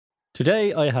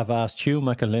Today, I have asked Hugh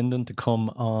McAlinden to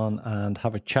come on and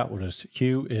have a chat with us.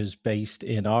 Hugh is based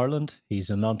in Ireland.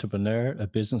 He's an entrepreneur, a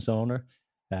business owner,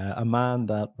 a man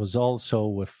that was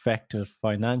also affected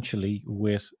financially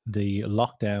with the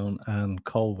lockdown and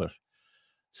COVID.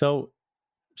 So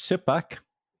sit back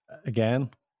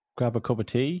again, grab a cup of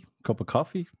tea, cup of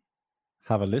coffee,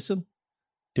 have a listen,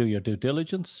 do your due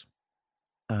diligence,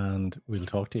 and we'll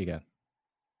talk to you again.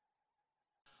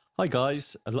 Hi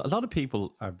guys. A lot of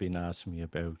people have been asking me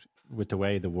about with the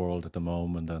way the world at the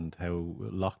moment and how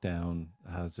lockdown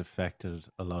has affected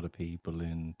a lot of people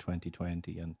in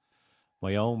 2020. And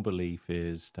my own belief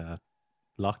is that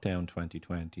lockdown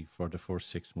 2020 for the first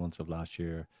 6 months of last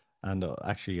year and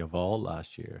actually of all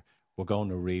last year, we're going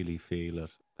to really feel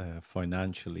it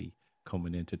financially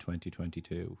coming into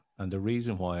 2022. And the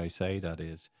reason why I say that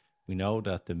is we know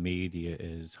that the media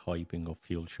is hyping up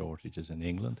fuel shortages in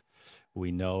England.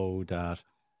 We know that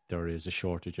there is a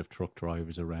shortage of truck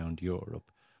drivers around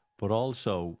Europe, but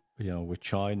also, with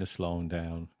China slowing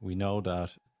down, we know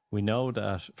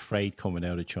that freight coming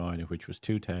out of China, which was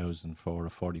 2,000 for a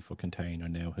 40-foot container,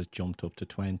 now has jumped up to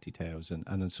 20,000,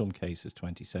 and in some cases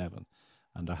 27.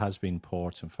 And there has been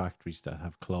ports and factories that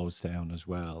have closed down as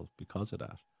well because of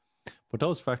that. But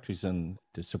those factories and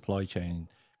the supply chain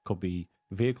could be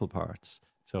vehicle parts.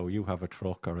 So you have a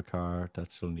truck or a car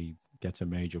that suddenly gets a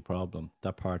major problem.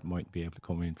 That part might be able to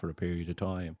come in for a period of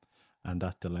time, and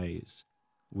that delays.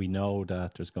 We know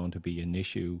that there's going to be an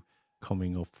issue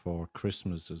coming up for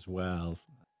Christmas as well.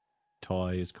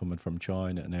 Toys coming from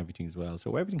China and everything as well.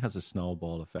 So everything has a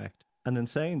snowball effect. And in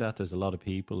saying that, there's a lot of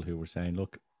people who were saying,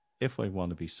 look, if I want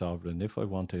to be sovereign, if I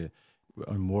want to,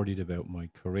 I'm worried about my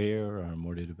career, or I'm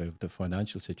worried about the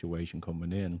financial situation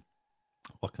coming in,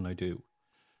 what can I do?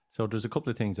 So there's a couple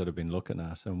of things that I've been looking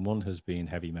at, and one has been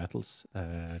heavy metals,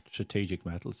 strategic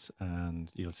metals,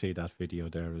 and you'll see that video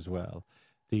there as well.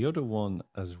 The other one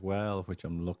as well, which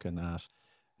I'm looking at,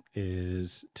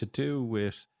 is to do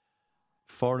with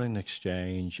foreign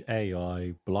exchange,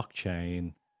 AI,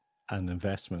 blockchain, and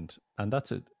investment. And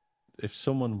that's it. If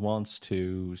someone wants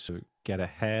to sort of get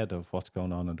ahead of what's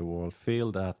going on in the world,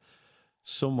 feel that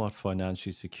somewhat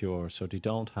financially secure so they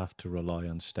don't have to rely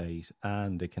on state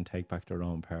and they can take back their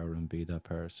own power and be that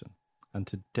person. And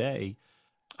today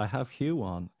I have Hugh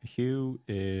on. Hugh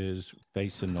is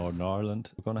based in Northern Ireland.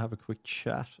 We're going to have a quick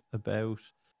chat about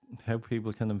how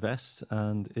people can invest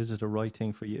and is it a right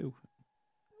thing for you?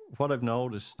 What I've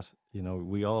noticed,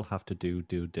 we all have to do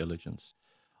due diligence.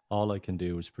 All I can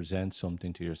do is present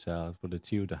something to yourself, but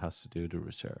it's you that has to do the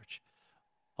research.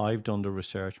 I've done the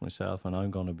research myself and I'm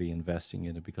going to be investing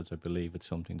in it because I believe it's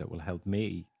something that will help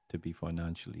me to be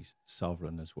financially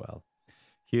sovereign as well.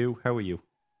 Hugh, how are you?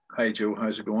 Hi Joe,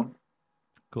 how's it going?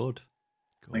 Good.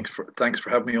 Thanks for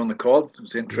having me on the call. It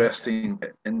was an Yeah. interesting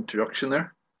introduction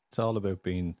there. It's all about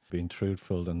being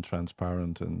truthful and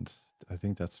transparent, and I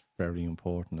think that's very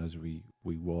important as we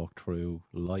walk through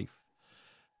life.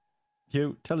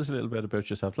 Hugh, tell us a little bit about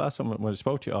yourself. Last time when I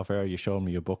spoke to you off air, you showed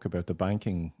me a book about the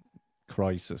banking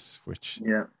crisis, which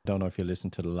Yeah, I don't know if you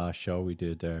listened to the last show we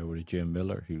did there with Jim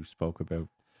Miller, who spoke about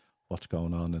what's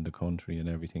going on in the country and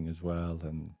everything as well,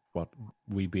 and what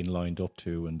we've been lined up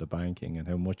to in the banking and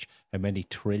how many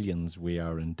trillions we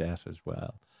are in debt as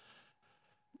well.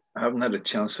 I haven't had a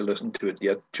chance to listen to it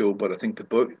yet, Joe, but I think the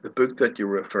book that you're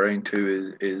referring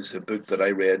to is a book that I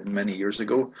read many years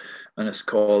ago, and it's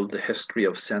called The History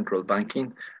of Central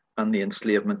Banking and the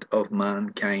Enslavement of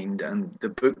Mankind. And the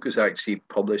book was actually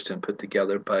published and put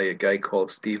together by a guy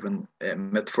called Stephen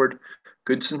Mitford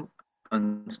Goodson.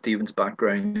 And Stephen's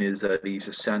background is that he's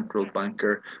a central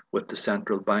banker with the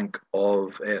Central Bank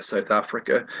of South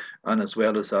Africa, and as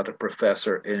well as that, a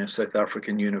professor in a South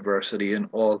African university in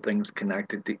all things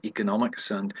connected to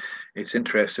economics. And it's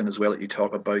interesting as well that you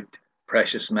talk about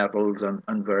precious metals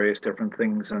and various different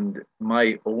things. And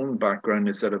my own background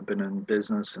is that I've been in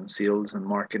business and sales and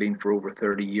marketing for over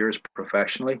 30 years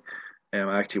professionally.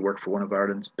 I actually worked for one of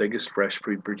Ireland's biggest fresh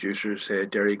food producers,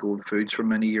 Dairygold Foods, for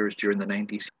many years during the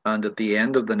 90s. And at the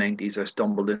end of the 90s, I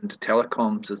stumbled into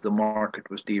telecoms as the market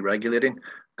was deregulating,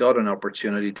 got an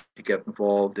opportunity to get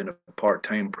involved in a part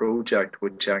time project,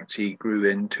 which actually grew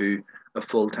into a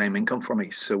full time income for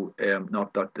me. So,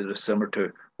 not that it is similar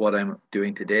to what I'm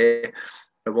doing today.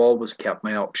 I've always kept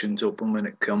my options open when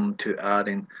it come to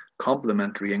adding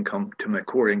complementary income to my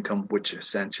core income, which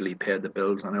essentially paid the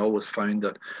bills. And I always found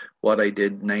that what I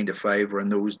did 9 to 5, or in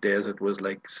those days it was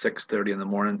like 6:30 in the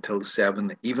morning till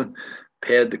 7, even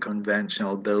paid the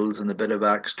conventional bills and a bit of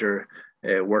extra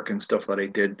work and stuff that I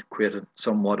did created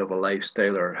somewhat of a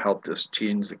lifestyle or helped us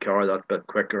change the car that bit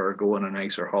quicker or go on a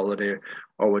nicer holiday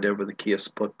or whatever the case.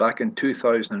 But back in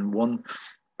 2001,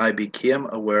 I became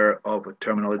aware of a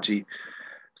terminology.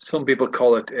 Some people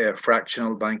call it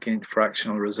fractional banking,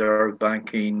 fractional reserve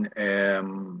banking.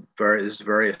 Various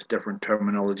different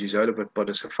terminologies out of it, but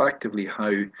it's effectively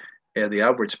how the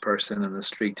average person in the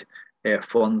street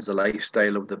funds the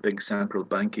lifestyle of the big central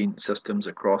banking systems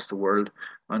across the world,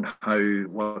 and how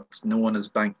what's known as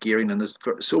bank gearing. And there's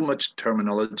so much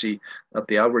terminology that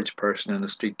the average person in the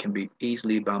street can be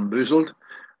easily bamboozled.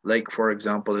 Like, for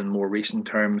example, in more recent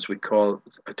terms, we call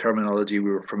a terminology we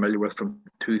were familiar with from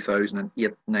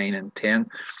 2008, 9, and 10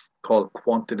 called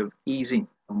quantitative easing.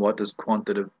 And what does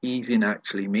quantitative easing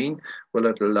actually mean? Well,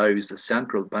 it allows the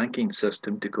central banking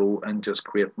system to go and just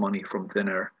create money from thin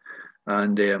air.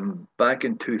 And back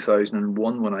in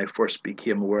 2001, when I first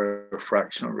became aware of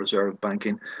fractional reserve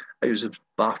banking, I was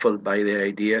baffled by the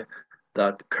idea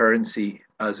that currency,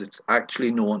 as it's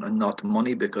actually known, and not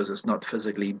money because it's not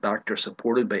physically backed or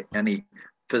supported by any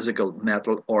physical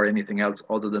metal or anything else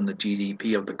other than the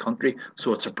GDP of the country.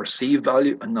 So it's a perceived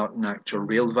value and not an actual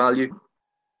real value.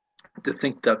 To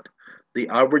think that the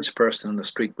average person in the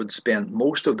street would spend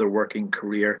most of their working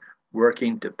career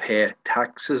working to pay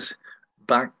taxes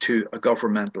back to a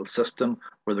governmental system,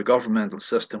 where the governmental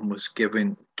system was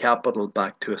giving capital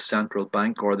back to a central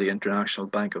bank or the International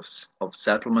Bank of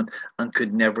Settlement, and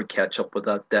could never catch up with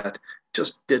that debt,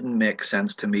 just didn't make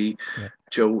sense to me, yeah.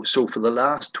 Joe. So for the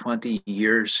last 20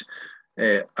 years,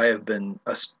 I have been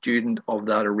a student of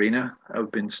that arena.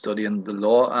 I've been studying the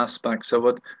law aspects of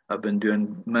it. I've been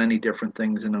doing many different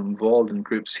things, and I'm involved in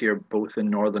groups here, both in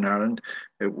Northern Ireland.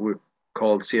 We're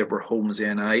called Saver Homes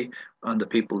NI, and the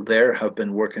people there have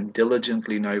been working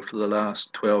diligently now for the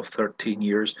last 12, 13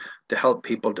 years to help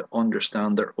people to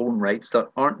understand their own rights that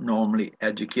aren't normally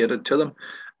educated to them,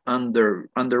 and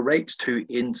their rights to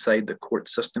inside the court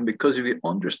system. Because if you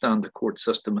understand the court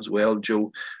system as well,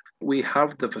 Joe, we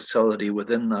have the facility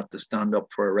within that to stand up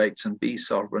for our rights and be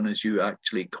sovereign, as you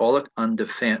actually call it, and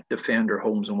defend our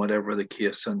homes and whatever the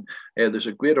case. And there's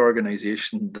a great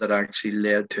organisation that actually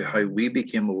led to how we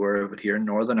became aware of it here in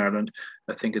Northern Ireland.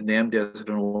 I think in them days, I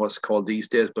don't know what's called these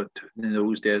days, but in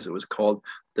those days it was called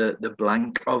the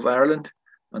Blank of Ireland.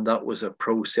 And that was a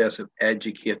process of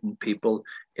educating people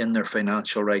in their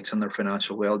financial rights and their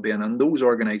financial well-being. And those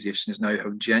organisations now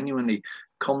have genuinely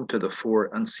come to the fore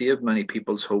and saved many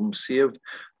people's homes, saved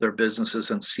their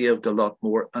businesses, and saved a lot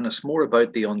more. And it's more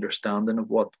about the understanding of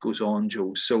what goes on,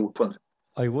 Joe. So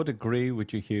I would agree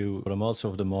with you, Hugh, but I'm also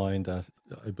of the mind that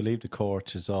I believe the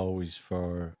court is always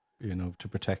for, to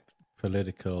protect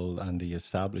political and the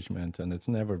establishment, and it's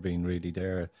never been really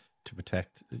there to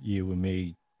protect you and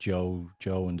me, Joe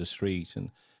in the street. And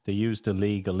they use the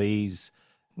legalese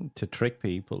to trick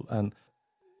people. And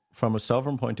from a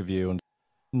sovereign point of view, and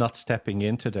not stepping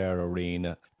into their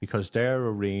arena, because their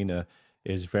arena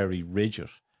is very rigid.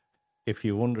 If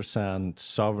you understand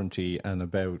sovereignty and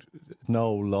about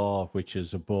no law which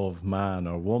is above man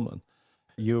or woman,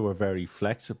 you are very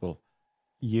flexible,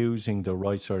 using the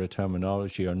right sort of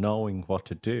terminology or knowing what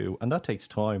to do. And that takes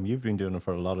time. You've been doing it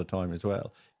for a lot of time as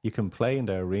well. You can play in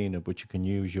the arena, but you can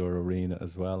use your arena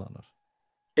as well on it.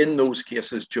 In those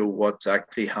cases, Joe, what's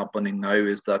actually happening now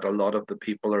is that a lot of the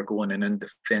people are going in and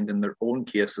defending their own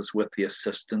cases with the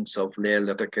assistance of lay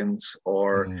litigants,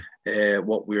 or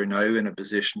what we're now in a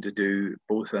position to do,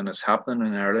 both, and it's happening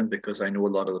in Ireland because I know a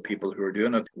lot of the people who are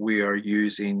doing it. We are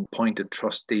using appointed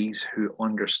trustees who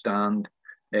understand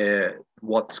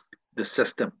what's the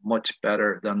system much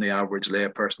better than the average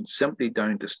layperson, simply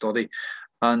down to study.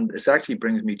 And it actually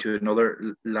brings me to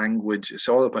another language. It's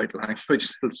all about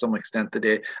language to some extent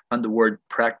today, and the word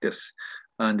practice.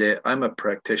 And I'm a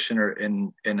practitioner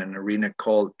in an arena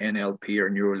called NLP, or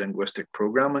Neuro-Linguistic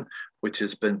Programming, which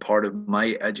has been part of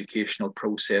my educational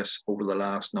process over the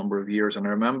last number of years. And I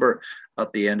remember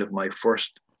at the end of my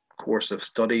first course of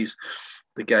studies,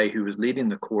 the guy who was leading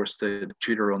the course, the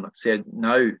tutor on it, said,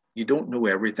 "Now, you don't know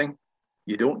everything,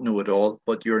 you don't know it all,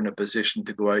 but you're in a position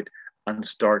to go out and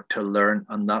start to learn."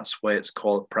 And that's why it's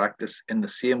called practice. In the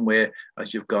same way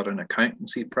as you've got an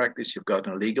accountancy practice, you've got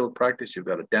a legal practice, you've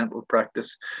got a dental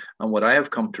practice. And what I have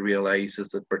come to realize is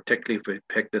that, particularly if we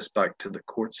pick this back to the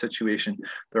court situation,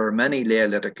 there are many lay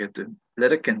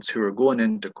litigants who are going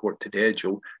into court today,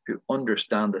 Joe, who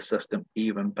understand the system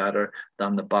even better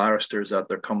than the barristers that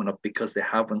they're coming up, because they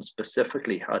haven't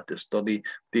specifically had to study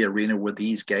the arena where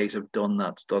these guys have done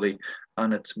that study,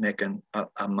 and it's making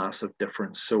a massive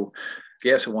difference. So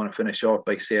yes, I want to finish off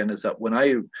by saying is that when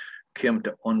I came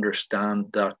to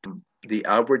understand that the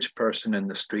average person in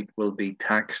the street will be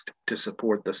taxed to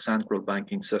support the central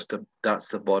banking system. That's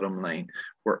the bottom line.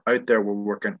 We're out there, we're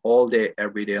working all day,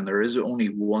 every day, and there is only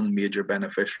one major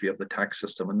beneficiary of the tax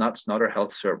system, and that's not our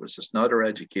health service, it's not our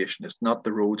education, it's not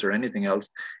the roads or anything else,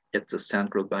 it's the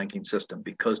central banking system.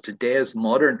 Because today's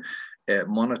modern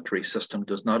monetary system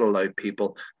does not allow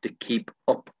people to keep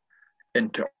up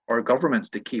into our governments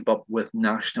to keep up with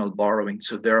national borrowing.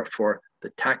 So therefore, the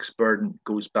tax burden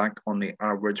goes back on the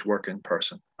average working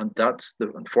person. And that's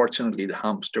unfortunately the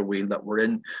hamster wheel that we're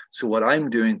in. So what I'm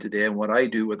doing today and what I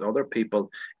do with other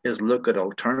people is look at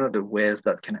alternative ways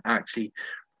that can actually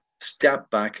step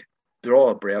back, draw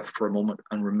a breath for a moment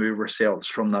and remove ourselves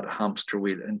from that hamster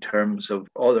wheel in terms of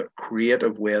other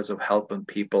creative ways of helping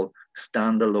people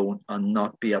stand alone and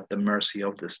not be at the mercy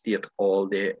of the state all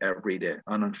day, every day.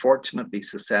 And unfortunately,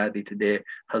 society today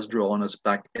has drawn us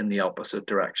back in the opposite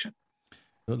direction.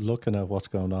 Looking at what's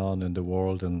going on in the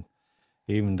world, and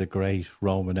even the great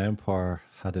Roman Empire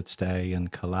had its day and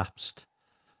collapsed.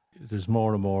 There's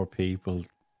more and more people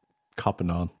copping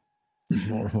on. There's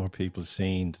more and more people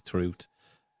seeing the truth.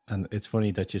 And it's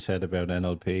funny that you said about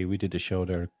NLP. We did a show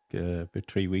there about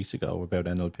 3 weeks ago about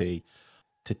NLP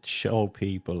to show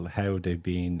people how they've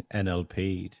been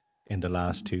NLP'd in the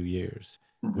last 2 years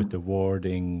with the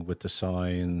wording, with the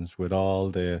signs, with all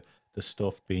the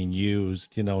stuff being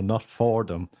used, not for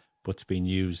them, but it's being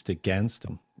used against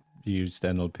them. Used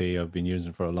NLP, I've been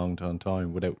using for a long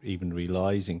time without even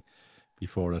realizing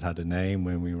before it had a name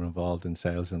when we were involved in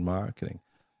sales and marketing.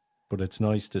 But it's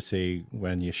nice to see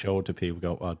when you show it to people,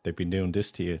 go, oh, they've been doing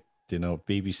this to you.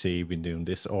 BBC, you've been doing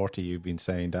this, RT, you've been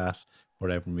saying that,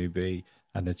 whatever it may be.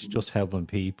 And it's just helping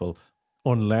people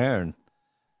unlearn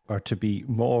or to be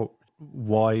more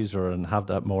wiser and have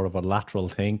that more of a lateral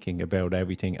thinking about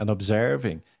everything and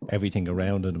observing everything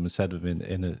around them instead of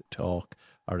in a talk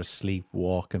or a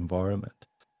sleepwalk environment.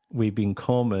 We've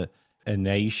become a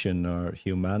nation or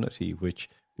humanity which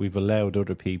we've allowed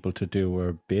other people to do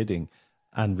our bidding.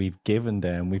 And we've given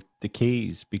them the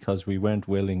keys because we weren't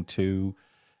willing to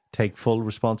take full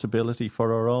responsibility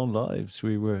for our own lives.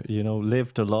 We were,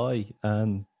 live to lie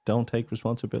and don't take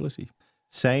responsibility.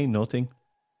 Saying nothing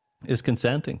is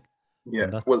consenting. Yeah,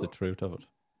 and that's the truth of it.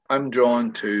 I'm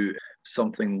drawn to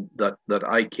something that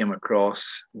I came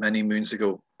across many moons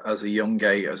ago as a young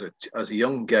guy, as a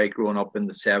young guy growing up in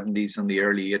the 70s and the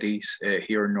early 80s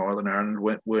here in Northern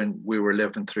Ireland when we were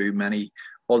living through many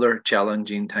other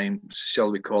challenging times,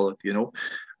 shall we call it,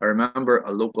 I remember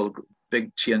a local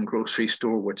big chain grocery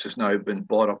store, which has now been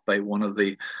bought up by one of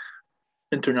the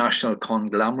international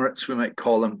conglomerates, we might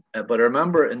call them. But I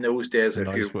remember in those days,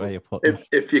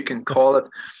 if you can call it,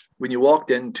 when you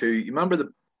walked into, you remember the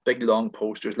big long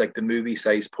posters, like the movie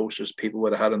size posters people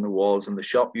would have had on the walls, and the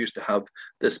shop used to have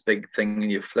this big thing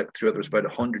and you flick through it, there was about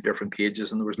 100 different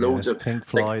pages and there was loads of Pink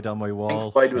Floyd on my wall.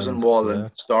 Pink Floyd was on the wall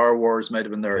and Star Wars might have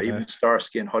been there, even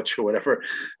Starsky and Hutch or whatever,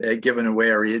 giving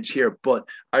away our age here. But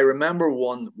I remember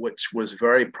one which was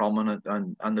very prominent,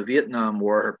 and the Vietnam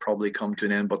War had probably come to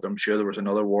an end, but I'm sure there was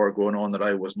another war going on that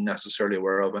I wasn't necessarily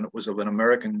aware of, and it was of an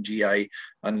American GI,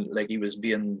 and like he was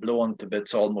being blown to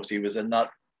bits almost. He was in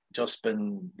that just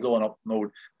been blown up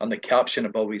mode, and the caption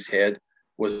above his head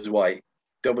was why,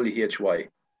 WHY.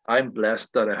 I'm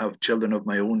blessed that I have children of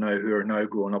my own now who are now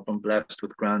growing up and blessed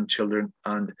with grandchildren,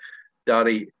 and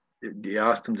Daddy, you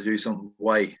asked them to do something,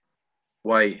 why,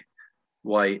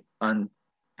 and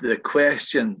the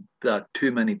question that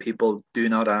too many people do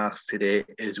not ask today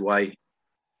is why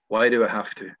do I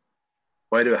have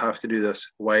to do this,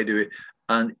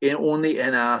 and only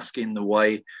in asking the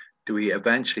why do we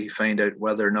eventually find out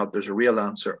whether or not there's a real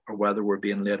answer or whether we're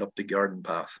being led up the garden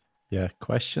path. Yeah,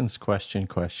 questions.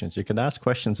 You can ask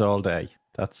questions all day.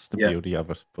 That's the beauty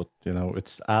of it. But,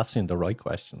 it's asking the right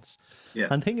questions. Yeah.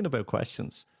 And thinking about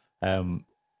questions.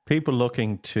 People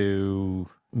looking to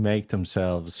make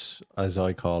themselves, as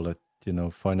I call it,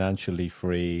 financially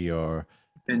free or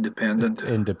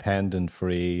independent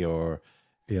free, or,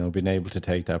 being able to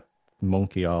take that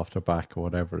monkey off their back or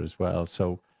whatever as well.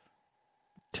 So,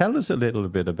 tell us a little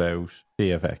bit about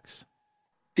CFX.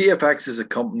 CFX is a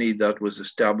company that was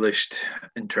established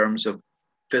in terms of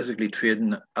physically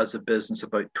trading as a business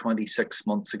about 26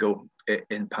 months ago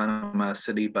in Panama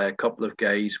City by a couple of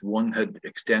guys. One had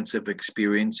extensive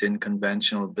experience in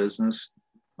conventional business,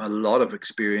 a lot of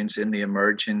experience in the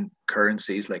emerging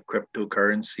currencies like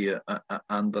cryptocurrency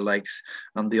and the likes.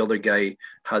 And the other guy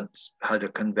had a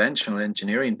conventional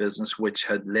engineering business, which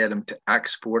had led him to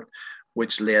export,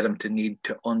 which led him to need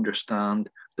to understand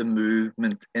the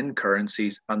movement in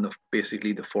currencies and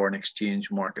basically the foreign exchange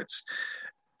markets.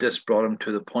 this brought him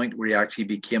to the point where he actually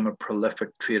became a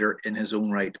prolific trader in his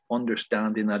own right,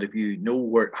 understanding that if you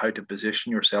know how to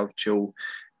position yourself, Joe,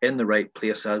 in the right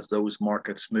place as those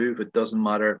markets move, it doesn't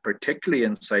matter, particularly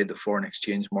inside the foreign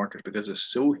exchange market, because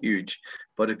it's so huge.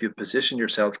 But if you position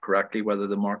yourself correctly, whether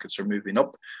the markets are moving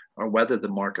up or whether the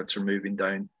markets are moving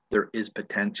down, there is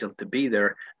potential to be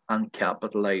there and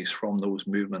capitalize from those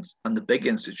movements. And the big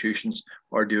institutions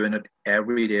are doing it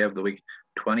every day of the week,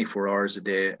 24 hours a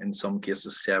day, in some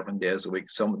cases 7 days a week.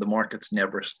 Some of the markets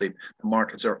never sleep. The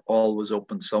markets are always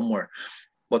open somewhere.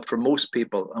 But for most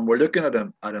people, and we're looking at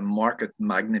a market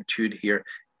magnitude here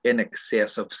in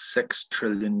excess of $6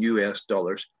 trillion US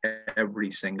dollars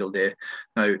every single day.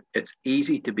 Now, it's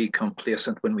easy to be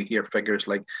complacent when we hear figures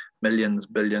like millions,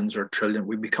 billions, or trillion.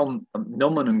 We become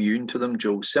numb and immune to them,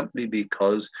 Joe, simply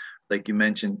because, like you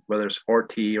mentioned, whether it's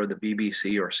RT or the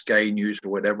BBC or Sky News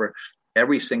or whatever,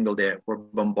 every single day we're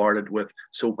bombarded with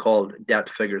so-called debt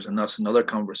figures, and that's another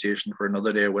conversation for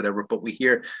another day or whatever. But we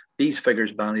hear these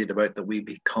figures bandied about that we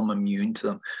become immune to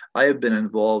them. I have been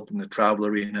involved in the travel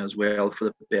arena as well for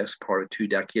the best part of 2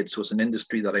 decades, so it's an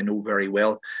industry that I know very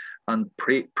well. And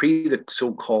pre the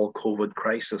so-called COVID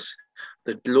crisis,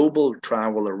 the global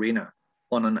travel arena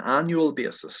on an annual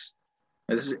basis,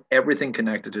 now, this is everything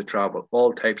connected to travel,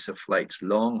 all types of flights,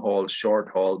 long haul, short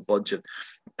haul, budget,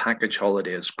 package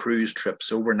holidays, cruise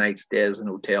trips, overnight stays in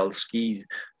hotels,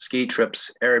 ski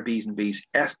trips, Airbnbs,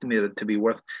 estimated to be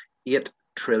worth $8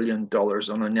 trillion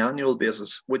on an annual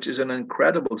basis, which is an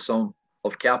incredible sum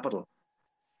of capital.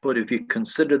 But if you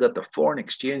consider that the foreign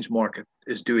exchange market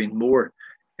is doing more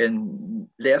in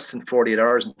less than 48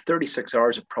 hours, in 36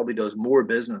 hours, it probably does more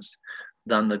business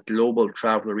than the global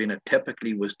travel arena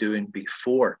typically was doing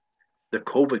before the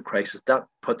COVID crisis. That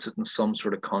puts it in some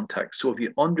sort of context. So if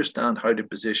you understand how to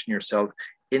position yourself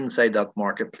inside that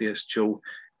marketplace, Joe,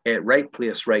 right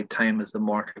place, right time as the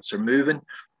markets are moving,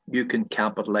 you can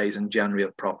capitalize and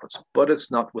generate profits. But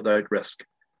it's not without risk.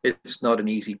 It's not an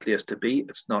easy place to be.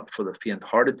 It's not for the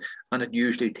faint-hearted, and it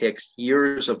usually takes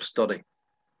years of study.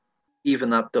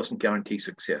 Even that doesn't guarantee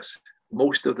success.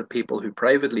 Most of the people who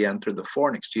privately enter the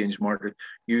foreign exchange market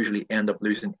usually end up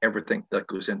losing everything that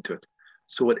goes into it.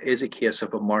 So it is a case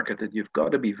of a market that you've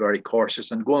got to be very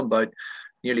cautious. And going about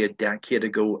nearly a decade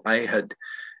ago, I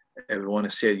want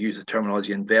to say, use the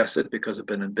terminology invested, because I've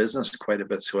been in business quite a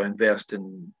bit. So I invest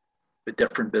in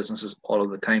different businesses all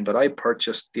of the time. But I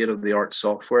purchased state-of-the-art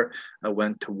software. I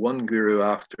went to one guru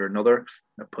after another.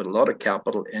 I put a lot of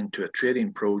capital into a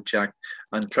trading project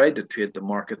and tried to trade the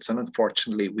markets, and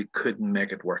unfortunately, we couldn't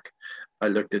make it work. I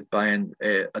looked at buying,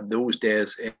 in those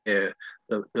days,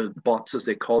 the bots, as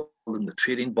they call them, the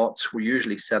trading bots, were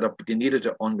usually set up, but you needed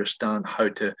to understand how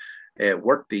to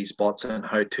work these bots and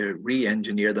how to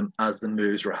re-engineer them as the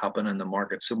moves were happening in the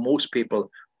market. So most people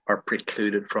are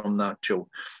precluded from that, Joe.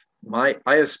 I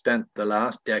have spent the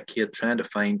last decade trying to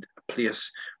find a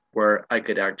place where I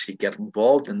could actually get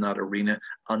involved in that arena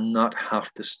and not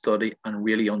have to study and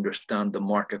really understand the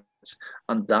markets.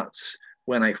 And that's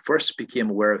when I first became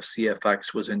aware of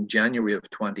CFX, was in January of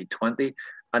 2020.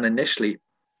 And initially,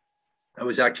 I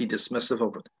was actually dismissive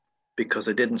of it because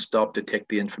I didn't stop to take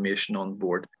the information on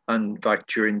board. And in fact,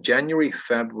 during January,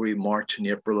 February, March, and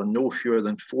April, on no fewer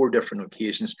than 4 different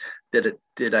occasions,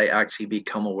 did I actually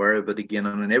become aware of it again.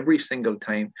 And every single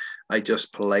time, I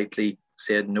just politely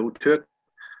said no to it.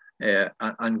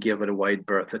 And give it a wide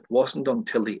berth. It wasn't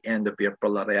until the end of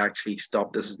April that I actually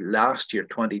stopped. This is last year,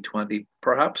 2020,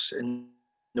 perhaps in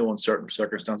no uncertain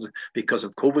circumstances, because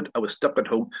of COVID. I was stuck at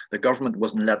home. The government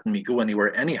wasn't letting me go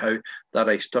anywhere anyhow, that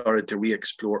I started to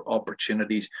re-explore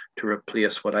opportunities to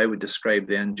replace what I would describe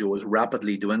then, Joe, as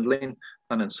rapidly dwindling,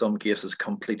 and in some cases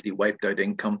completely wiped out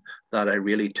income, that I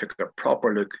really took a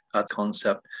proper look at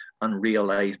concept and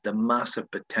realized the massive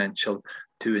potential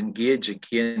to engage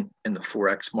again in the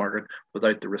Forex market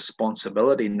without the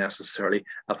responsibility necessarily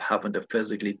of having to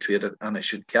physically trade it. And I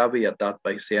should caveat that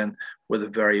by saying with a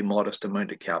very modest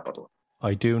amount of capital.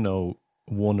 I do know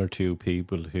 1 or 2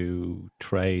 people who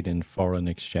trade in foreign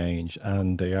exchange,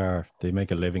 and they make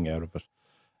a living out of it.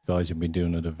 Guys have been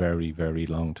doing it a very, very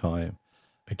long time.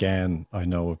 Again, I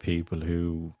know of people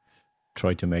who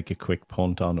try to make a quick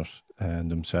punt on it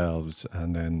and themselves,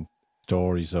 and then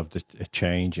stories of it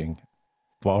changing,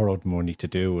 borrowed money to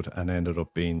do it, and ended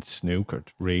up being snookered,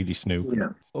 really snookered.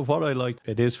 Yeah. What I like,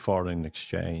 it is foreign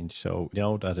exchange, so you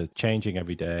know that it's changing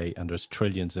every day and there's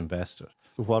trillions invested.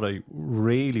 What I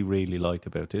really, really liked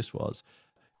about this was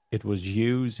it was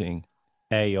using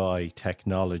AI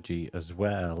technology as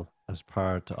well as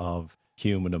part of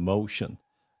human emotion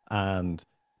and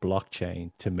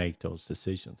blockchain to make those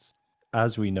decisions.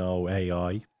 As we know,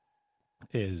 AI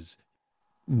is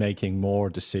making more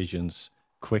decisions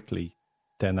quickly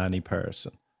than any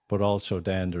person. But also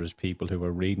then there's people who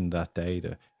are reading that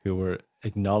data, who are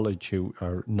who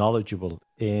are knowledgeable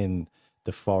in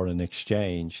the foreign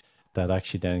exchange, that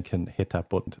actually then can hit that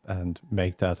button and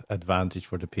make that advantage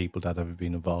for the people that have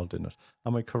been involved in it.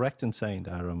 Am I correct in saying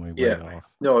that, or am I way Yeah, off?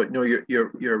 no,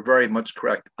 you're very much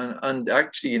correct, and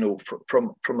actually,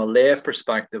 from a lay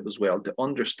perspective as well, to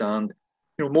understand,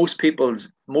 most people's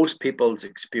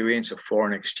experience of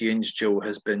foreign exchange, Joe,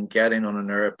 has been getting on an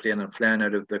airplane and flying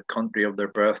out of the country of their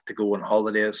birth to go on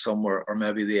holidays somewhere, or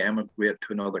maybe they emigrate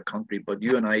to another country. But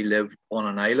you and I live on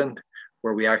an island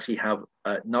where we actually have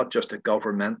not just a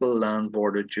governmental land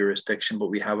border jurisdiction, but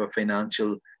we have a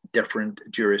financial different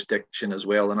jurisdiction as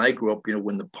well. And I grew up,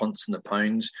 when the punts and the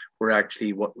pounds were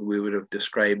actually what we would have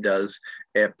described as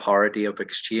a parity of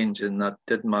exchange. And that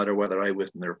didn't matter whether I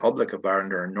was in the Republic of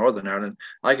Ireland or in Northern Ireland.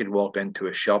 I could walk into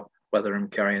a shop, whether I'm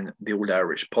carrying the old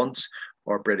Irish punts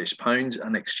or British pounds,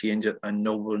 and exchange it, and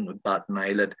no one would bat an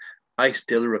eyelid. I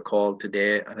still recall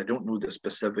today, and I don't know the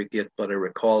specific date, but I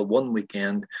recall one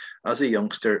weekend as a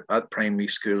youngster at primary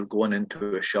school going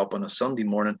into a shop on a Sunday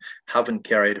morning, having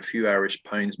carried a few Irish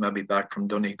pounds, maybe back from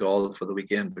Donegal for the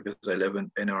weekend, because I live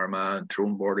in Armagh and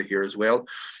Tyrone border here as well,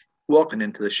 walking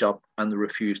into the shop, and they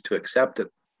refused to accept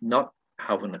it, not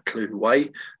having a clue why,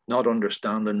 not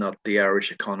understanding that the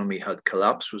Irish economy had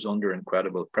collapsed, was under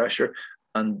incredible pressure,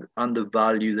 and the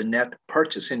value, the net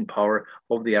purchasing power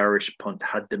of the Irish punt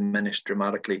had diminished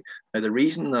dramatically. Now, the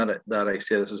reason that I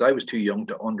say this is I was too young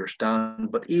to understand,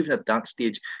 but even at that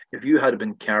stage, if you had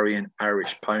been carrying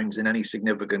Irish pounds in any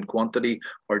significant quantity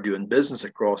or doing business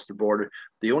across the border,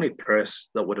 the only press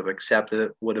that would have accepted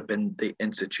it would have been the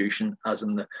institution, as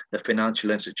in the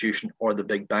financial institution or the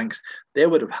big banks. They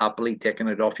would have happily taken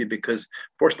it off you because,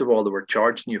 first of all, they were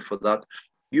charging you for that.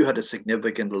 You had a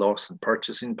significant loss in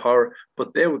purchasing power,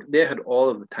 but they had all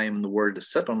of the time in the world to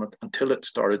sit on it until it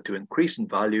started to increase in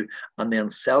value, and then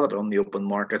sell it on the open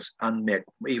markets and make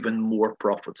even more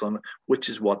profits on it, which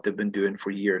is what they've been doing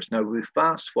for years. Now, we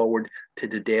fast forward to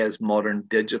today's modern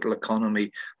digital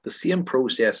economy. The same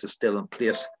process is still in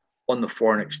place on the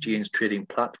foreign exchange trading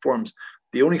platforms.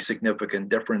 The only significant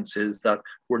difference is that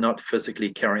we're not physically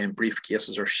carrying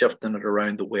briefcases or shifting it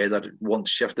around the way that it once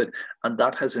shifted. And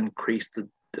that has increased the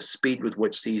speed with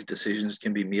which these decisions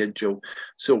can be made, Joe.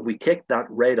 So we take that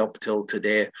right up till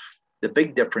today. The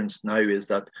big difference now is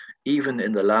that even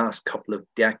in the last couple of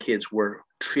decades, where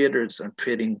traders and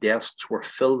trading desks were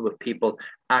filled with people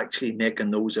actually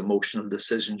making those emotional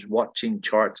decisions, watching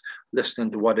charts,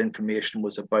 listening to what information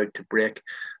was about to break,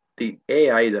 the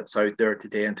AI that's out there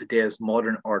today and today's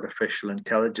modern artificial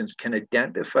intelligence can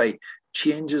identify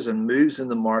changes and moves in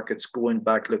the markets, going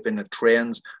back looking at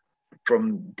trends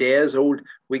from days old,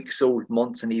 weeks old,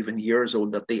 months, and even years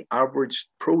old, that the average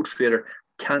pro trader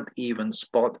can't even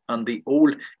spot. And the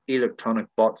old electronic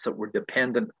bots that were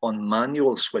dependent on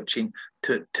manual switching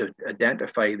to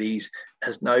identify these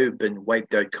has now been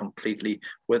wiped out completely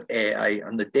with AI.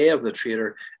 And the day of the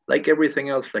trader, like everything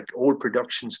else, like old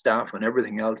production staff and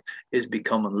everything else, is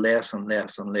becoming less and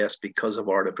less and less because of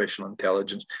artificial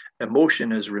intelligence.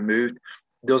 Emotion is removed.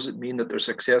 Does it mean that they're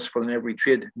successful in every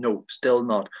trade? No, still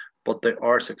not. But they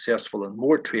are successful in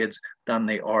more trades than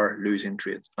they are losing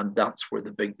trades. And that's where the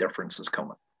big difference is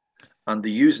coming. And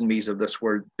the yous and me's of this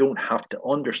world don't have to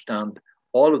understand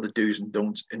all of the do's and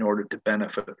don'ts in order to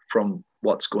benefit from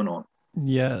what's going on.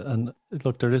 Yeah, and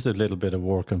look, there is a little bit of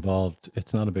work involved.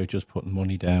 It's not about just putting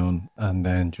money down and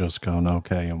then just going,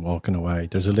 okay, and walking away.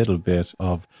 There's a little bit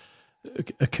of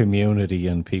a community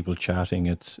and people chatting.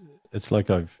 It's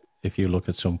like if you look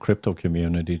at some crypto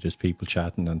community, there's people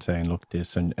chatting and saying, look,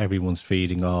 this, and everyone's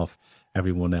feeding off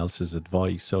everyone else's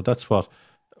advice. So that's what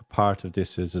part of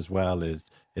this is as well, is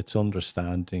it's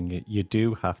understanding it. You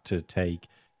do have to take,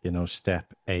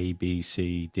 step A, B,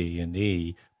 C, D, and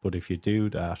E. But if you do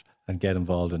that and get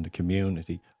involved in the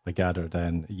community, I gather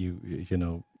then you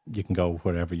can go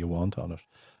wherever you want on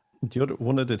it.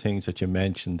 One of the things that you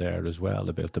mentioned there as well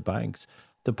about the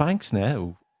banks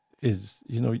now is,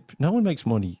 no one makes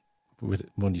money with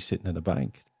money sitting in a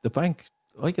bank. The bank,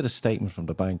 I get a statement from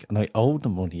the bank and I owe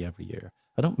them money every year.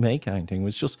 I don't make anything.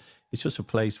 It's just a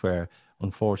place where,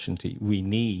 unfortunately, we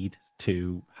need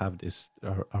to have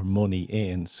our money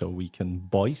in so we can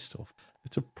buy stuff.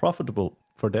 It's a profitable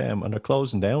for them, and they're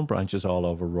closing down branches all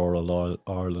over rural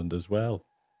Ireland as well,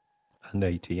 and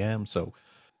ATM. So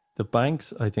the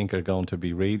banks, I think, are going to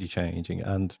be really changing.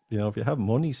 And if you have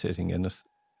money sitting in it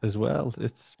as well,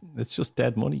 it's just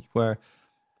dead money. Where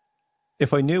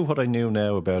if I knew what I knew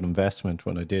now about investment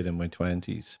when I did in my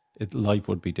 20s, life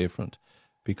would be different,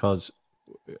 because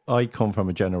I come from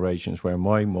a generation where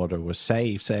my mother was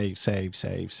save, save, save,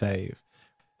 save, save.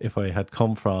 If I had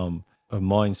come from a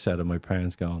mindset of my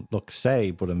parents going, look,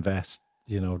 save, but invest,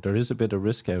 there is a bit of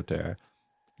risk out there.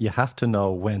 You have to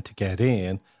know when to get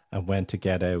in and when to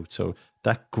get out. So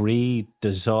that greed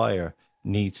desire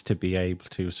needs to be able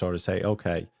to sort of say,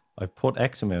 okay, I've put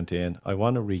X amount in, I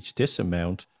want to reach this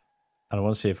amount, and I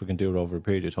want to see if we can do it over a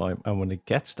period of time. And when it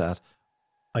gets that,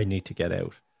 I need to get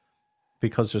out.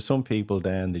 Because there's some people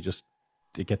then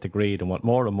they get the greed and want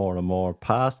more and more and more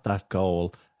past that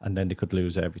goal, and then they could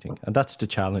lose everything. And that's the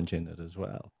challenge in it as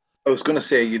well. I was going to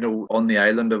say, on the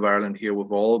island of Ireland here,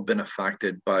 we've all been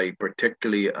affected by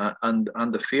particularly, and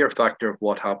the fear factor of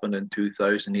what happened in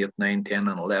 2008, 9, 10,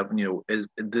 and 11,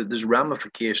 there's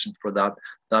ramifications for that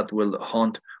will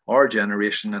haunt our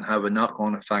generation and have a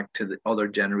knock-on effect to the other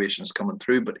generations coming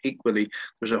through. But equally,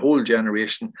 there's a whole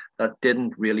generation that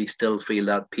didn't really still feel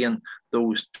that pain.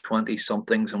 Those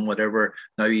 20-somethings and whatever,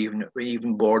 now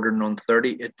even bordering on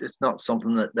 30, it's not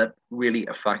something that really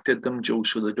affected them, Joe,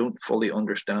 so they don't fully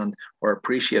understand or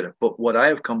appreciate it. But what I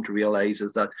have come to realize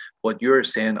is that what you're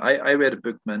saying, I read a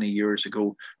book many years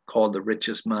ago called The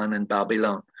Richest Man in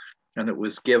Babylon. And it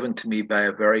was given to me by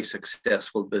a very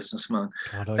successful businessman.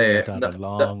 God, I read that a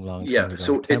long time ago.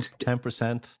 So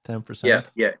 10%.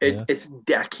 It's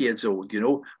decades old,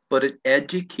 but it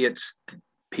educates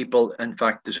people. In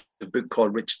fact, there's a book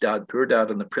called Rich Dad, Poor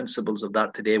Dad, and the principles of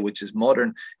that today, which is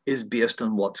modern, is based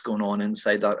on what's going on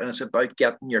inside that. And it's about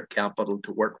getting your capital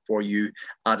to work for you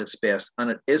at its best.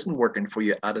 And it isn't working for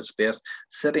you at its best.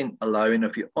 Allowing,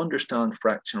 if you understand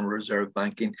fractional reserve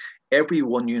banking, every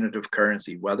 1 unit of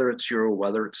currency, whether it's euro,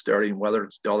 whether it's sterling, whether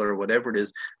it's dollar, whatever it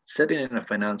is, sitting in a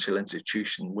financial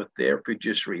institution with their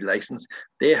fiduciary license,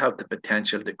 they have the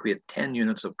potential to create 10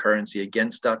 units of currency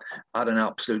against that at an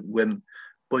absolute whim.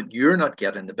 But you're not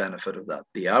getting the benefit of that.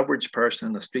 The average person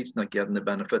in the street's not getting the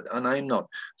benefit, and I'm not.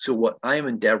 So what I'm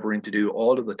endeavoring to do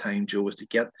all of the time, Joe, is to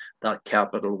get that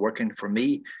capital working for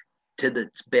me to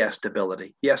its best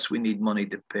ability. Yes, we need money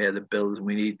to pay the bills.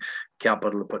 We need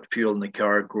capital to put fuel in the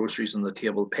car, groceries on the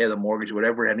table, pay the mortgage,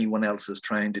 whatever anyone else is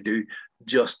trying to do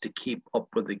just to keep up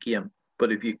with the game.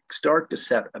 But if you start to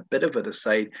set a bit of it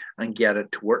aside and get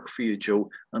it to work for you, Joe,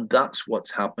 and that's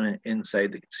what's happening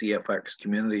inside the CFX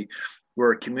community.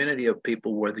 We're a community of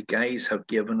people where the guys have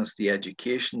given us the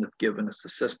education, they've given us the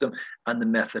system and the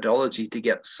methodology to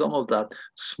get some of that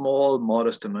small,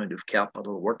 modest amount of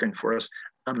capital working for us.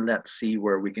 And let's see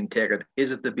where we can take it.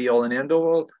 Is it the be all and end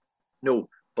all? No,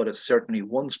 but it's certainly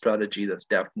one strategy that's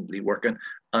definitely working.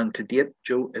 And to date,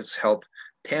 Joe, it's helped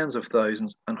tens of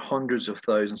thousands and hundreds of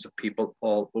thousands of people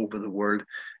all over the world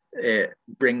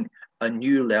bring a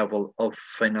new level of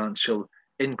financial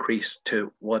increase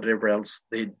to whatever else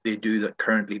they do that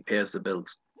currently pays the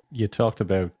bills. You talked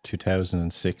about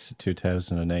 2006 to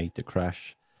 2008, the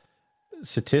crash.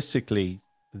 Statistically,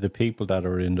 the people that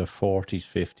are in their 40s,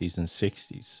 50s, and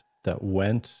 60s that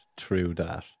went through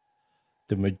that,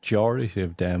 the majority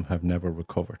of them have never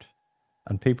recovered.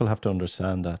 And people have to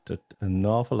understand that an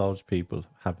awful lot of people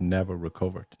have never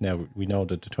recovered. Now, we know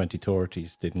that the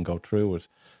 2030s didn't go through it,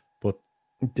 but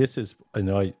this is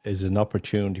an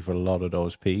opportunity for a lot of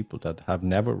those people that have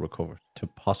never recovered to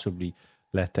possibly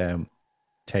let them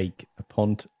take a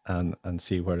punt and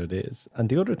see where it is. And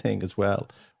the other thing as well,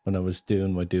 when I was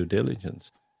doing my due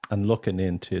diligence and looking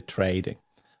into trading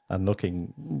and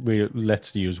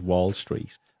let's use Wall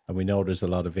Street. And we know there's a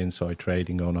lot of inside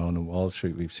trading going on in Wall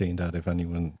Street. We've seen that if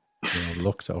anyone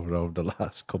looks over the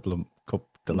last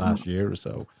last year or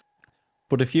so.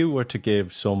 But if you were to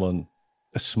give someone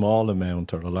a small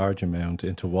amount or a large amount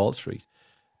into Wall Street,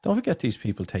 don't forget these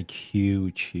people take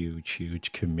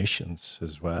huge commissions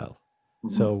as well.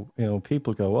 Mm-hmm. So,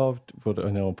 people go, oh,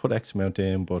 but put X amount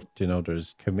in, but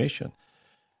there's commission.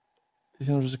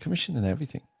 There's a commission in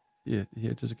everything.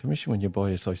 There's a commission when you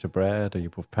buy a slice of bread or you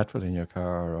put petrol in your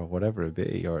car or whatever it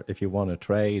be, or if you want to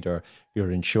trade or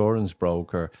your insurance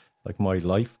broker, like my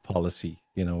life policy,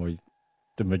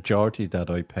 the majority that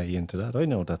I pay into that, I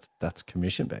know that's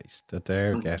commission based, that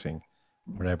they're getting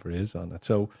whatever is on it.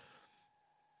 So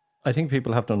I think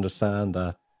people have to understand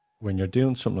that when you're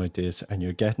doing something like this and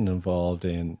you're getting involved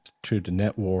through the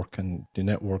network and the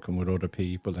networking with other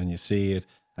people and you see it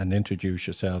and introduce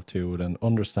yourself to it and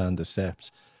understand the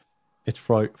steps, it's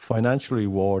financially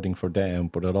rewarding for them,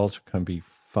 but it also can be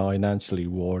financially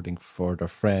rewarding for their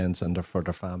friends and for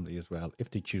their family as well, if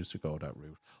they choose to go that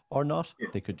route. Or not,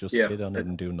 they could just sit on it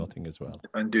and do nothing as well.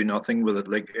 And do nothing with it.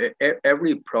 Like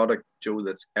every product, Joe,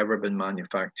 that's ever been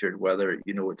manufactured, whether,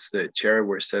 it's the chair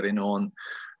we're sitting on,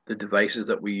 the devices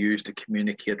that we use to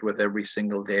communicate with every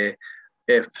single day,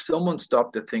 if someone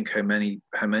stopped to think how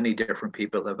many different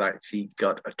people have actually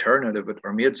got a turn out of it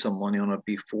or made some money on it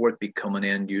before it become an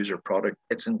end user product,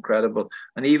 it's incredible.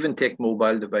 And even take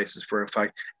mobile devices for a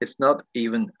fact, it's not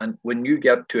even, and when you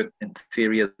get to it in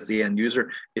theory as the end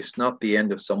user, it's not the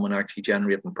end of someone actually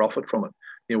generating profit from it.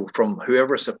 You know, from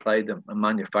whoever supplied them and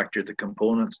manufactured the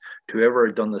components, to whoever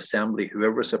done the assembly,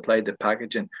 whoever supplied the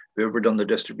packaging, whoever done the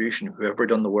distribution, whoever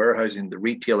done the warehousing, the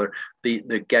retailer,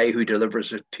 the guy who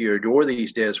delivers it to your door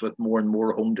these days with more and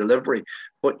more home delivery.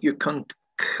 But you can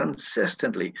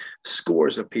consistently,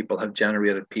 scores of people have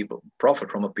generated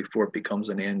profit from it before it becomes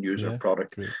an end user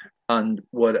product. Great. And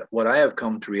what I have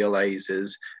come to realize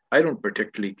is I don't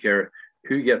particularly care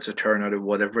who gets a turn out of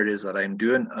whatever it is that I'm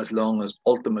doing, as long as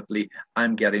ultimately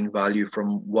I'm getting value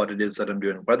from what it is that I'm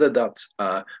doing, whether that's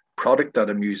a product that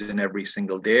I'm using every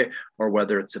single day, or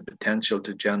whether it's a potential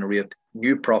to generate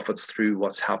new profits through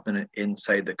what's happening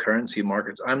inside the currency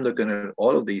markets. I'm looking at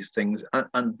all of these things.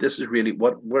 And this is really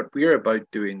what we're about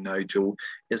doing now, Joe,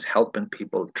 is helping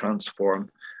people transform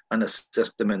and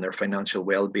assist them in their financial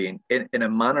well-being in a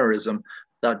mannerism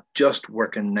that just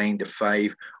working 9 to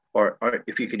 5, or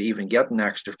if you could even get an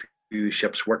extra few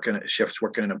shifts working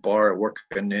in a bar,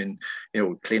 working in,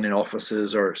 cleaning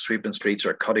offices or sweeping streets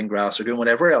or cutting grass or doing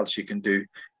whatever else you can do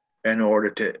in order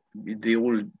to, the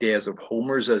old days of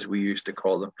homers, as we used to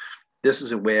call them. This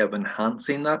is a way of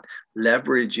enhancing that,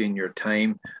 leveraging your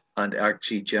time and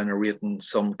actually generating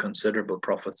some considerable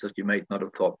profits that you might not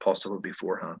have thought possible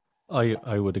beforehand.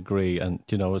 I would agree. And,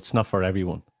 it's not for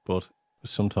everyone, but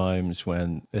sometimes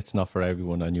when it's not for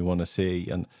everyone and you want to see,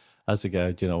 and as a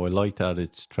guy, I like that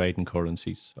it's trading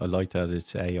currencies, I like that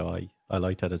it's AI, I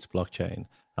like that it's blockchain,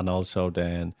 and also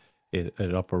then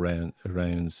it up around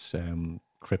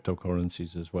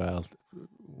cryptocurrencies as well.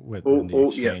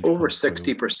 Over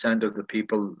 60% of the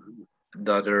people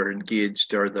that are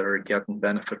engaged or that are getting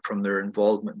benefit from their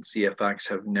involvement in CFX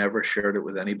have never shared it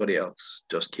with anybody else,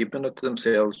 just keeping it to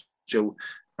themselves, Joe.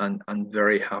 And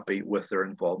very happy with their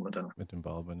involvement in it. With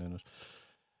involvement in it.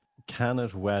 Can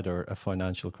it weather a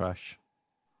financial crash?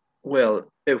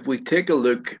 Well, if we take a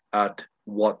look at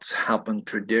what's happened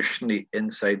traditionally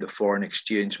inside the foreign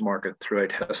exchange market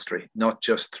throughout history, not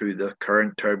just through the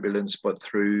current turbulence, but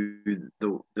through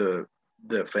the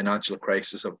financial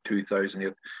crisis of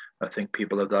 2008, I think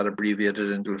people have that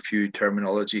abbreviated into a few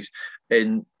terminologies.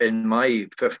 In my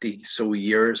 50 so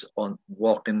years on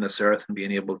walking this earth and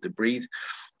being able to breathe,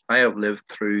 I have lived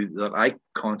through that I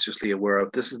consciously aware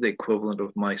of. This is the equivalent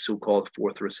of my so-called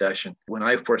fourth recession. When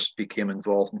I first became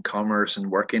involved in commerce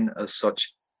and working as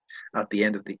such at the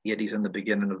end of the 80s and the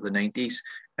beginning of the 90s,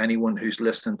 anyone who's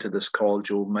listening to this call,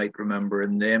 Joe, might remember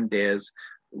in them days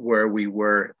where we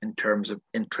were in terms of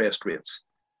interest rates.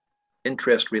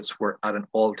 Interest rates were at an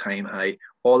all-time high.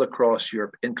 All across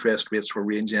Europe, interest rates were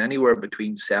ranging anywhere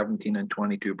between 17 and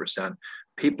 22%.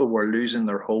 People were losing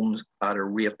their homes at a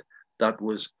rate that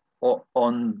was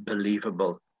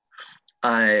unbelievable.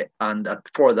 And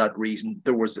for that reason,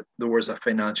 there was a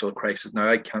financial crisis. Now,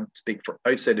 I can't speak for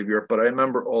outside of Europe, but I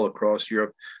remember all across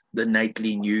Europe, the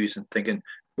nightly news and thinking,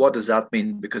 what does that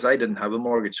mean? Because I didn't have a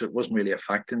mortgage, so it wasn't really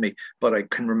affecting me. But I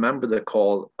can remember the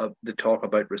talk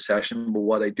about recession. But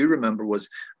what I do remember was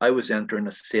I was entering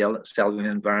a selling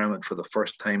environment for the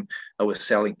first time. I was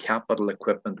selling capital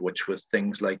equipment, which was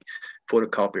things like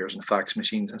photocopiers and fax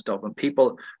machines and stuff. And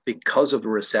people, because of the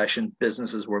recession,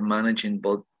 businesses were managing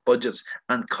budgets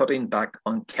and cutting back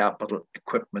on capital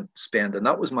equipment spend. And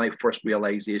that was my first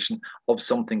realization of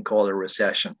something called a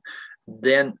recession.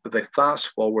 Then if I fast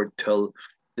forward till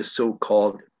the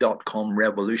so-called dot-com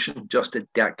revolution, just a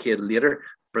decade later,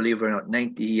 believe it or not,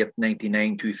 98,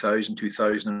 99, 2000,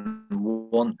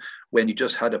 2001, when you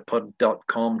just had to put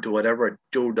 .com to whatever,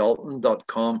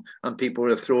 joedalton.com, and people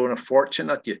were throwing a fortune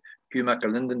at you,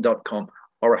 hughmcalinden.com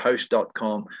or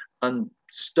house.com, and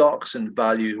stocks and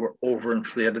values were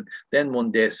overinflated. Then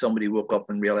one day somebody woke up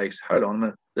and realized, hold on a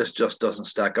minute, this just doesn't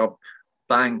stack up.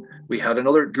 Bang, we had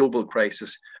another global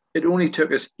crisis. It only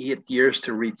took us 8 years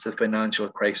to reach the financial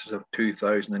crisis of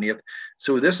 2008.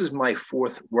 So this is my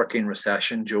fourth working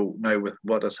recession, Joe, now with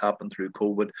what has happened through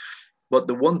COVID. But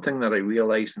the one thing that I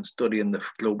realized in studying the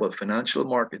global financial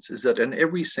markets is that in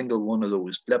every single one of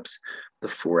those blips, the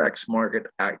Forex market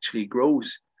actually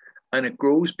grows. And it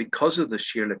grows because of the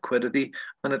sheer liquidity.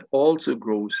 And it also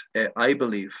grows, I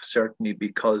believe, certainly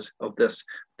because of this,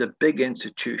 the big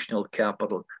institutional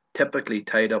capital typically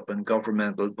tied up in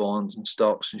governmental bonds and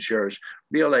stocks and shares,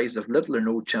 realize they've little or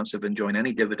no chance of enjoying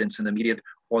any dividends in the immediate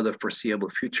or the foreseeable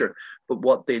future. But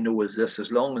what they know is this: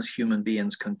 as long as human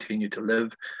beings continue to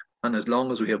live, and as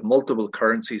long as we have multiple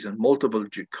currencies and multiple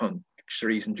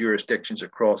countries and jurisdictions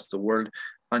across the world,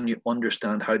 and you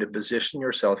understand how to position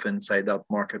yourself inside that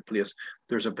marketplace,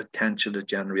 there's a potential to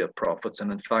generate profits.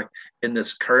 And in fact, in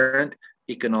this current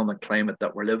economic climate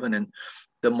that we're living in,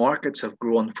 the markets have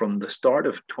grown from the start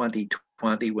of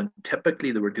 2020, when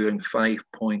typically they were doing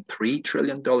 $5.3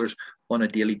 trillion on a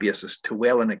daily basis, to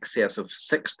well in excess of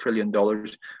 $6 trillion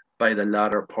by the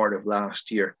latter part of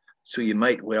last year. So you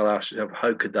might well ask yourself,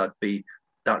 how could that be?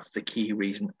 That's the key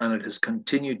reason. And it has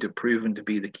continued to proven to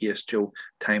be the case, Joe,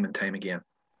 time and time again.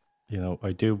 You know,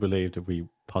 I do believe that we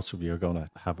possibly are going to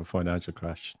have a financial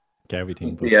crash,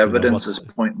 everything. But the evidence is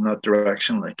pointing that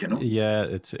direction, like, you know. Yeah,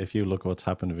 it's, if you look at what's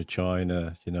happened with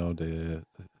China, you know, the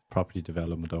property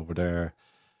development over there,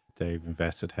 they've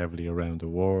invested heavily around the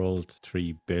world,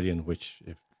 3 billion, which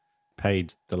if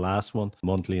paid the last one,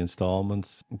 monthly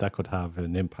installments, that could have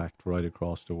an impact right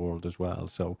across the world as well.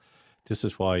 So this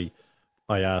is why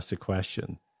I asked the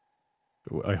question.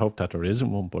 I hope that there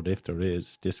isn't one, but if there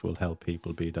is, this will help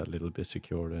people be that little bit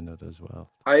secure in it as well.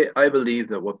 I believe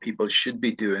that what people should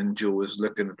be doing, Joe, is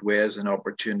looking at ways and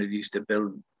opportunities to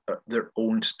build their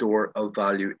own store of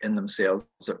value in themselves,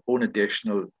 their own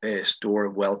additional store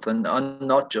of wealth, and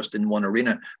not just in one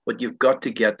arena, but you've got to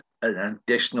get an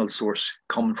additional source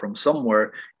coming from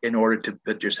somewhere in order to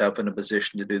put yourself in a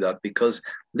position to do that. Because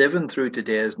living through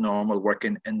today's normal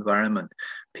working environment,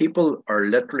 people are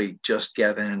literally just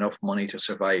getting enough money to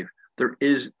survive. There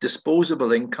is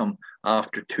disposable income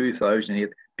after 2008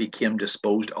 became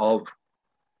disposed of.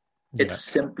 It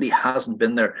simply hasn't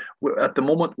been there. At the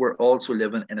moment, we're also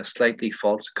living in a slightly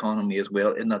false economy as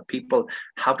well, in that people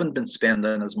haven't been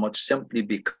spending as much simply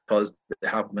because they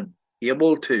haven't been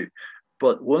able to.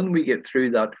 But when we get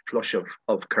through that flush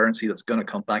of currency that's going to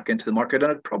come back into the market,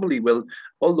 and it probably will,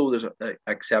 although there's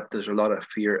a lot of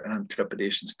fear and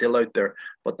trepidation still out there,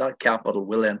 but that capital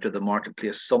will enter the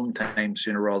marketplace sometime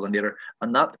sooner rather than later.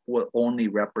 And that will only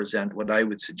represent what I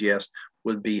would suggest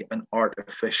will be an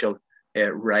artificial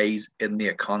rise in the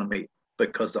economy,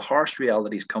 because the harsh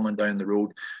realities coming down the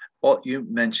road. What you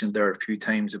mentioned there a few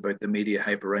times about the media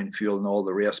hype around fuel and all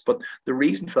the rest, but the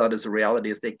reason for that is the reality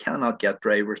is they cannot get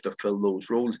drivers to fill those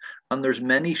roles, and there's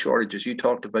many shortages. You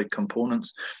talked about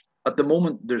components. At the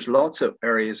moment, there's lots of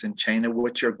areas in China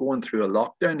which are going through a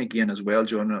lockdown again as well,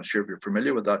 Joe. I'm not sure if you're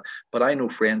familiar with that, but I know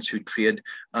friends who trade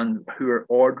and who are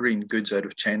ordering goods out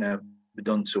of China,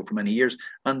 done so for many years,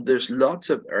 and there's lots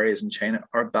of areas in China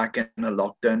are back in a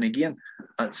lockdown again.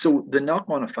 So the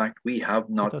knock-on effect, we have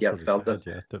not yet felt it,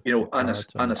 and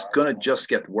it's going to just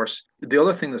get worse. The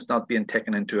other thing that's not being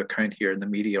taken into account here, and the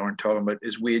media aren't talking about,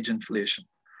 is wage inflation.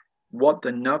 What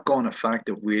the knock-on effect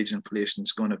of wage inflation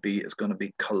is going to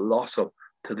be colossal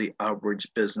to the average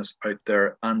business out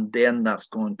there. And then that's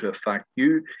going to affect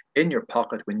you in your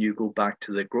pocket when you go back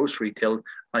to the grocery till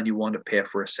and you want to pay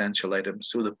for essential items.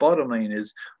 So the bottom line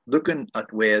is looking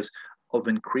at ways of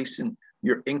increasing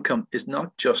your income is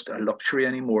not just a luxury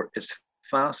anymore. It's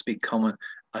fast becoming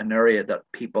an area that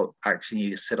people actually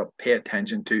need to sit up, pay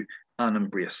attention to, and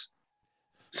embrace.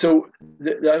 So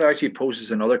that actually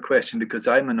poses another question, because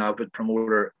I'm an avid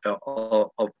promoter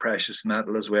of precious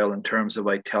metal as well, in terms of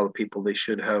I tell people they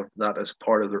should have that as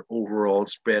part of their overall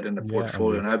spread in the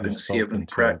portfolio. And I've been saving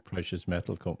precious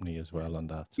metal company as well on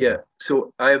that. So. Yeah,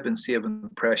 so I have been saving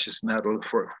precious metal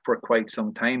for quite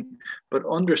some time, but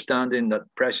understanding that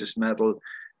precious metal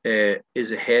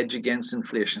is a hedge against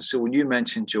inflation. So when you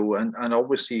mentioned, Joe, and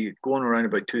obviously going around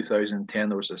about 2010,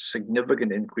 there was a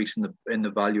significant increase in the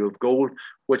value of gold,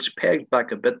 which pegged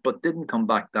back a bit, but didn't come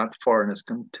back that far, and has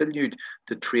continued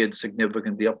to trade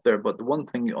significantly up there. But the one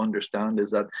thing you understand is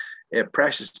that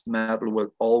precious metal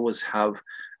will always have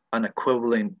an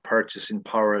equivalent purchasing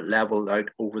power leveled out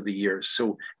over the years.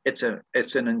 So it's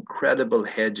an incredible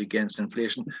hedge against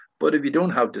inflation. But if you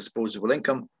don't have disposable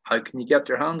income, how can you get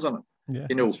your hands on it? Yeah,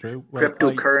 that's true. Well,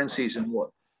 cryptocurrencies and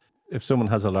what? If someone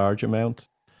has a large amount,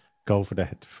 go for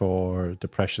the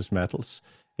precious metals.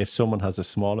 If someone has a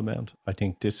small amount, I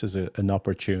think this is an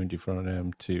opportunity for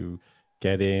them to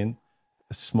get in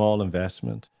a small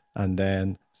investment and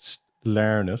then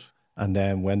learn it. And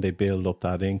then when they build up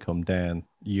that income, then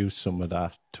use some of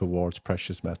that towards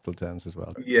precious metal dens as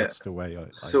well. Yeah. That's the way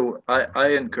I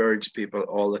encourage people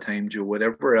all the time, Joe,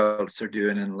 whatever else they're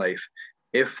doing in life,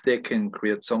 if they can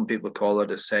create, some people call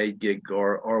it a side gig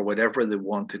or whatever they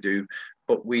want to do,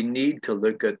 but we need to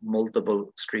look at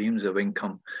multiple streams of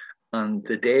income. And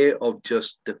the day of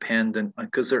just dependent,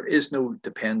 because there is no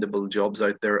dependable jobs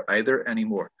out there either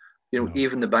anymore. No.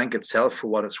 Even the bank itself, for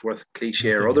what it's worth,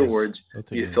 cliche or Nothing other is. words,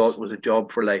 Nothing you is. thought was a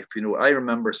job for life. I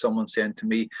remember someone saying to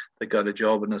me they got a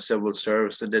job in the civil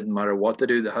service. It didn't matter what they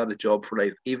do, they had a job for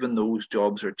life. Even those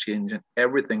jobs are changing.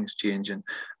 Everything's changing.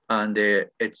 And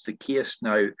it's the case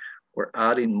now where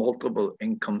adding multiple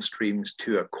income streams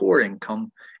to a core income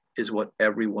is what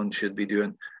everyone should be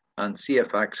doing. And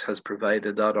CFX has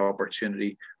provided that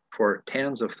opportunity for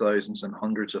tens of thousands and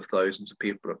hundreds of thousands of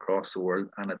people across the world.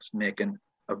 And it's making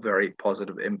a very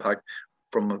positive impact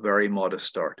from a very modest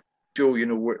start. Joe,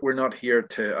 we're not here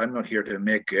to, I'm not here to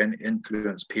make and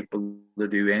influence people to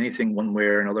do anything one way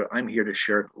or another. I'm here to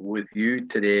share it with you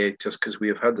today, just because we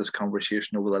have had this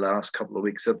conversation over the last couple of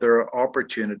weeks, that there are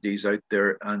opportunities out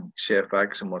there, and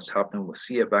CFX and what's happening with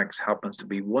CFX happens to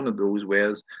be one of those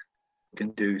ways you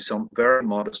can do some very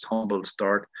modest, humble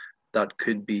start that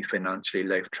could be financially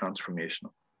life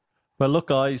transformational. Well, look,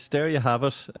 guys, there you have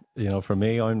it. For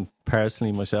me, I'm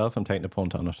taking a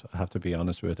punt on it. I have to be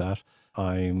honest with that.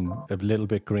 I'm a little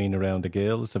bit green around the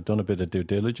gills. I've done a bit of due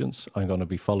diligence. I'm going to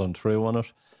be following through on it,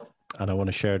 and I want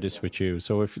to share this with you.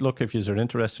 So if you're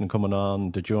interested in coming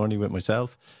on the journey with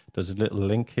myself, there's a little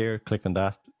link here. Click on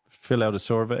that, fill out a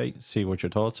survey, see what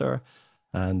your thoughts are,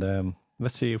 and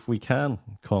let's see if we can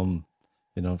come,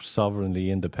 sovereignly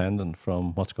independent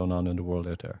from what's going on in the world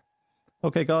out there.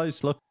 Okay, guys, look,